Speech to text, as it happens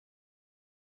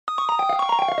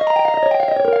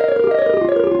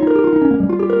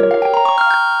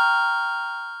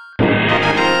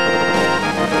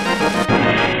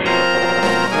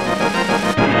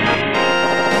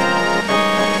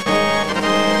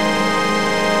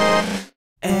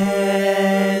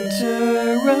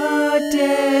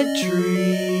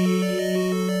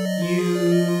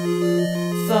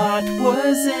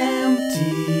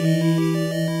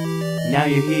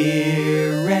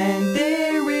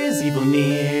evil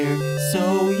near,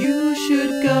 so you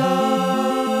should go.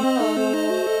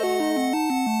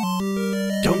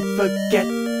 Don't forget,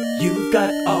 you've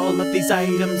got all of these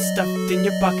items stuffed in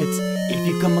your pockets. If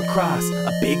you come across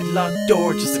a big locked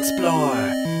door, just explore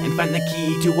and find the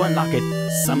key to unlock it.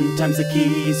 Sometimes the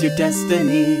key is your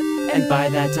destiny, and by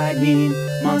that I mean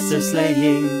monster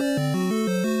slaying.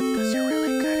 'Cause you're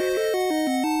really good at it.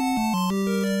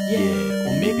 Yeah,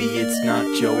 or maybe it's not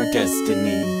your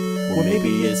destiny, or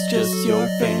maybe it's just your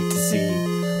fantasy,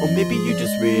 or maybe you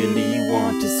just really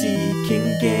want to see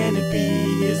King Ganon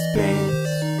pee his pants.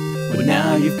 Well,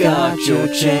 now you've got your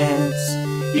chance.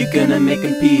 You're gonna make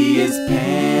him pee his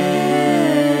pants.